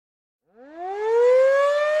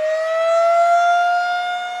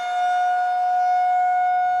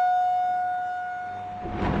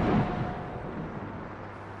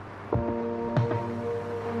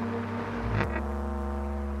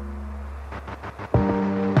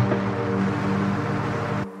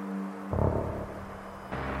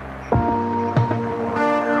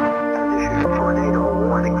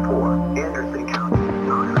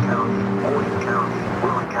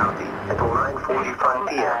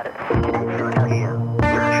National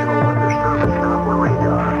Weather Service Doppler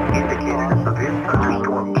radar indicated a severe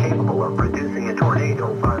thunderstorm capable of producing a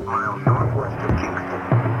tornado 5 miles northwest of Kingston.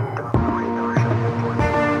 Doppler radar showed the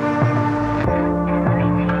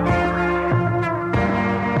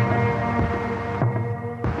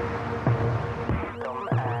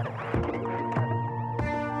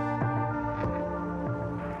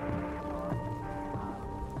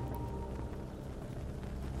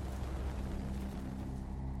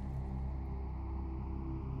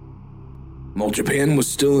While Japan was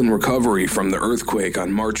still in recovery from the earthquake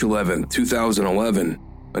on March 11, 2011,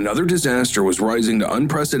 another disaster was rising to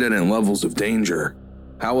unprecedented levels of danger.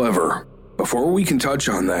 However, before we can touch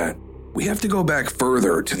on that, we have to go back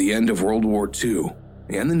further to the end of World War II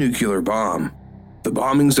and the nuclear bomb. The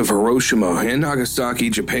bombings of Hiroshima and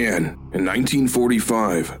Nagasaki, Japan, in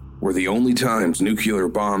 1945 were the only times nuclear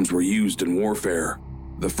bombs were used in warfare.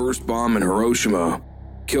 The first bomb in Hiroshima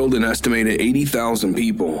killed an estimated 80,000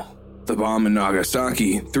 people. The bomb in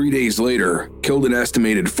Nagasaki, 3 days later, killed an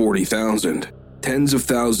estimated 40,000. Tens of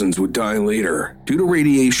thousands would die later due to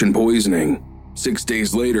radiation poisoning. 6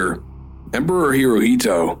 days later, Emperor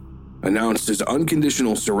Hirohito announced his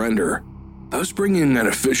unconditional surrender, thus bringing an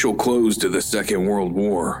official close to the Second World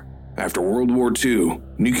War. After World War II,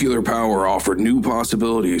 nuclear power offered new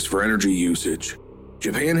possibilities for energy usage.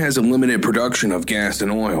 Japan has a limited production of gas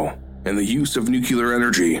and oil, and the use of nuclear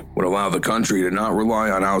energy would allow the country to not rely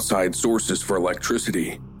on outside sources for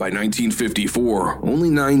electricity. By 1954, only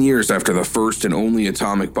 9 years after the first and only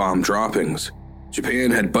atomic bomb droppings, Japan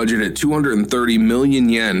had budgeted 230 million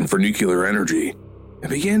yen for nuclear energy and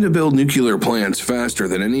began to build nuclear plants faster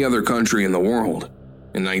than any other country in the world.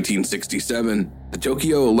 In 1967, the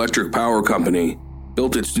Tokyo Electric Power Company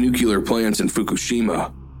built its nuclear plants in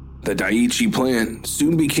Fukushima. The Daiichi plant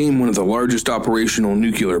soon became one of the largest operational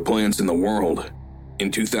nuclear plants in the world.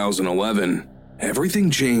 In 2011,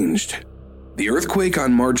 everything changed. The earthquake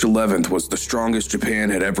on March 11th was the strongest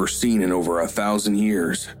Japan had ever seen in over 1,000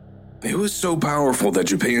 years. It was so powerful that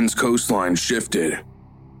Japan's coastline shifted.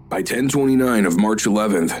 By 10:29 of March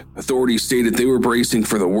 11th, authorities stated they were bracing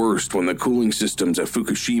for the worst when the cooling systems at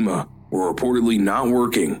Fukushima were reportedly not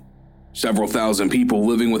working. Several thousand people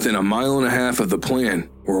living within a mile and a half of the plant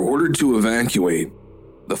were ordered to evacuate.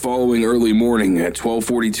 The following early morning at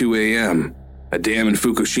 12:42 a.m., a dam in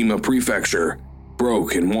Fukushima Prefecture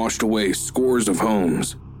broke and washed away scores of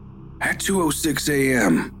homes. At 2:06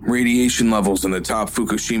 a.m., radiation levels in the top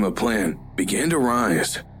Fukushima plant began to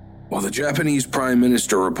rise. While the Japanese Prime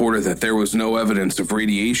Minister reported that there was no evidence of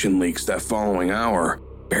radiation leaks that following hour,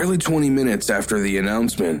 barely 20 minutes after the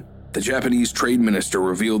announcement, the Japanese Trade Minister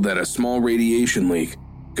revealed that a small radiation leak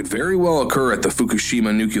could very well occur at the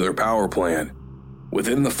Fukushima nuclear power plant.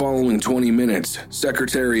 Within the following 20 minutes,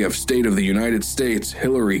 Secretary of State of the United States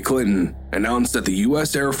Hillary Clinton announced that the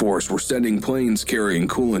U.S. Air Force were sending planes carrying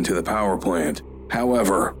coolant to the power plant.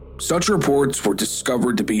 However, such reports were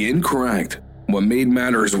discovered to be incorrect. What made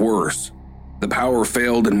matters worse, the power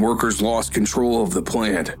failed and workers lost control of the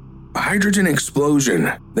plant. A hydrogen explosion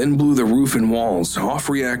then blew the roof and walls off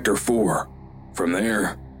Reactor 4. From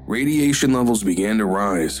there, radiation levels began to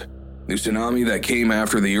rise. The tsunami that came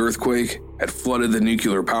after the earthquake had flooded the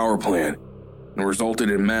nuclear power plant and resulted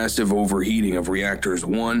in massive overheating of reactors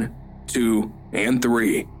 1, 2, and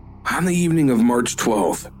 3. On the evening of March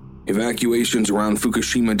 12th, evacuations around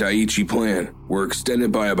Fukushima Daiichi plant were extended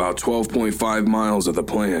by about 12.5 miles of the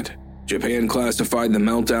plant. Japan classified the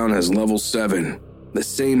meltdown as level 7, the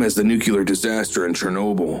same as the nuclear disaster in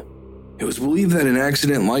Chernobyl. It was believed that an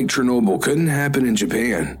accident like Chernobyl couldn't happen in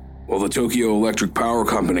Japan, while the Tokyo Electric Power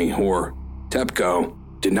Company, or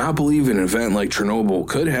TEPCO, did not believe an event like Chernobyl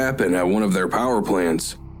could happen at one of their power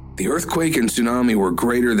plants. The earthquake and tsunami were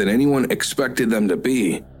greater than anyone expected them to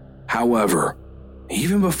be. However,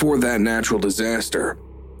 even before that natural disaster,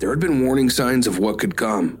 there had been warning signs of what could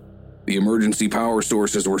come. The emergency power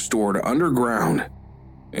sources were stored underground,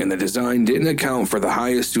 and the design didn't account for the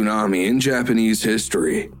highest tsunami in Japanese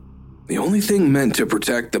history. The only thing meant to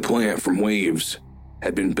protect the plant from waves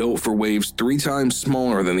had been built for waves 3 times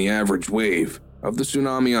smaller than the average wave of the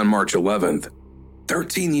tsunami on March 11th.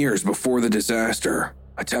 13 years before the disaster,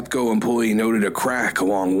 a TEPCO employee noted a crack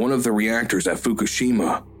along one of the reactors at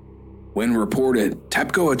Fukushima. When reported,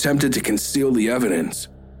 TEPCO attempted to conceal the evidence.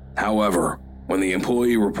 However, when the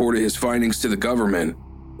employee reported his findings to the government,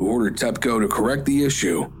 who ordered TEPCO to correct the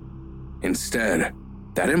issue, instead,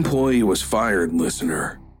 that employee was fired,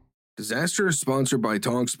 listener. Disaster is sponsored by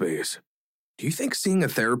Talkspace. Do you think seeing a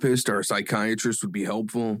therapist or a psychiatrist would be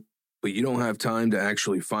helpful, but you don't have time to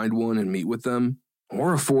actually find one and meet with them,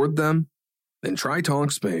 or afford them? Then try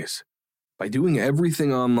Talkspace. By doing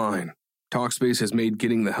everything online, Talkspace has made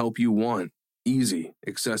getting the help you want easy,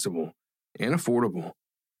 accessible, and affordable.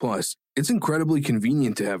 Plus, it's incredibly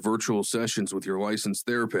convenient to have virtual sessions with your licensed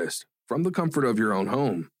therapist from the comfort of your own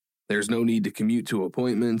home. There's no need to commute to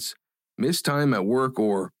appointments, miss time at work,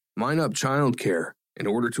 or line up childcare in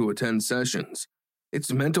order to attend sessions.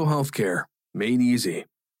 It's mental health care made easy.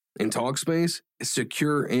 And Talkspace is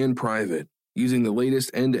secure and private, using the latest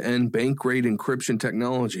end-to-end bank-grade encryption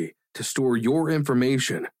technology to store your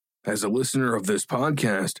information. As a listener of this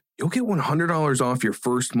podcast, you'll get $100 off your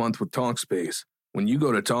first month with Talkspace when you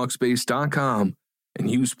go to Talkspace.com and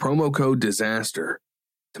use promo code DISASTER.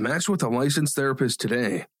 To match with a licensed therapist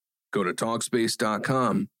today, go to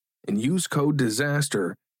Talkspace.com and use code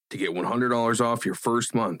DISASTER to get $100 off your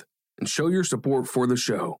first month and show your support for the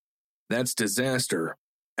show. That's DISASTER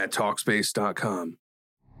at Talkspace.com.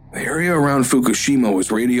 The area around Fukushima was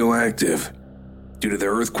radioactive. Due to the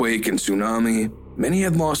earthquake and tsunami, many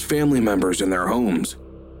had lost family members in their homes.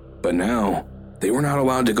 But now, they were not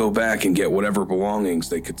allowed to go back and get whatever belongings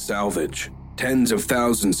they could salvage. Tens of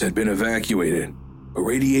thousands had been evacuated, but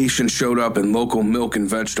radiation showed up in local milk and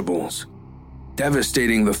vegetables,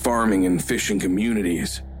 devastating the farming and fishing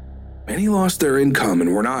communities. Many lost their income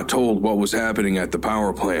and were not told what was happening at the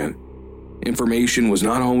power plant. Information was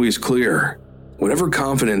not always clear. Whatever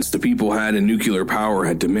confidence the people had in nuclear power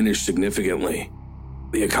had diminished significantly.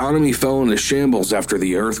 The economy fell into shambles after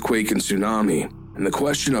the earthquake and tsunami, and the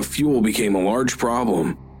question of fuel became a large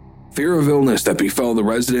problem. Fear of illness that befell the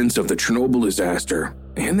residents of the Chernobyl disaster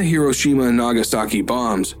and the Hiroshima and Nagasaki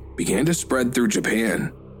bombs began to spread through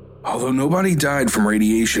Japan. Although nobody died from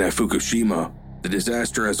radiation at Fukushima, the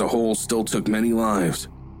disaster as a whole still took many lives.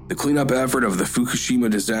 The cleanup effort of the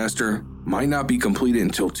Fukushima disaster might not be completed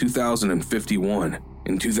until 2051.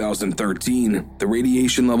 In 2013, the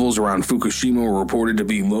radiation levels around Fukushima were reported to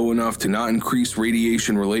be low enough to not increase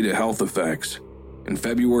radiation-related health effects. In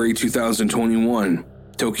February 2021,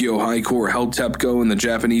 Tokyo High Court held TEPCO and the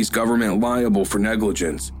Japanese government liable for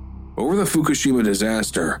negligence over the Fukushima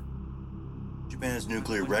disaster. Japan's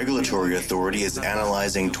Nuclear Regulatory Authority is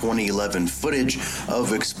analyzing 2011 footage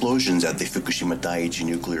of explosions at the Fukushima Daiichi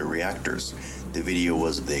nuclear reactors. The video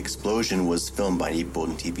of the explosion was filmed by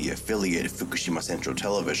Nippon TV affiliate Fukushima Central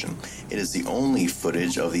Television. It is the only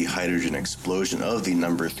footage of the hydrogen explosion of the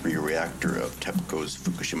number 3 reactor of TEPCO's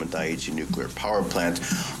Fukushima Daiichi nuclear power plant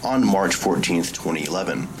on March 14,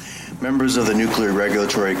 2011. Members of the Nuclear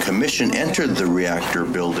Regulatory Commission entered the reactor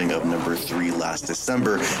building of number 3 last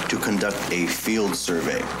December to conduct a field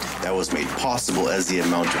survey. That was made possible as the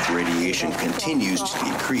amount of radiation continues to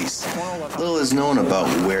decrease. Little is known about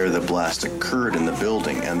where the blast occurred in the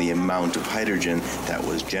building and the amount of hydrogen that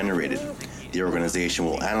was generated. The organization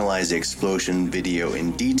will analyze the explosion video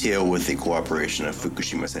in detail with the cooperation of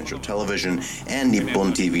Fukushima Central Television and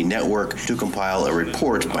Nippon TV Network to compile a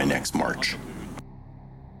report by next March.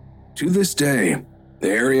 To this day, the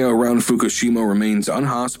area around Fukushima remains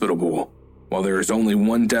unhospitable. While there is only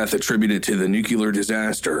one death attributed to the nuclear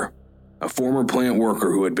disaster, a former plant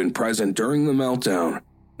worker who had been present during the meltdown,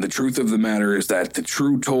 the truth of the matter is that the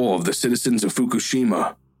true toll of the citizens of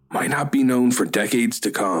Fukushima might not be known for decades to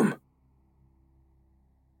come.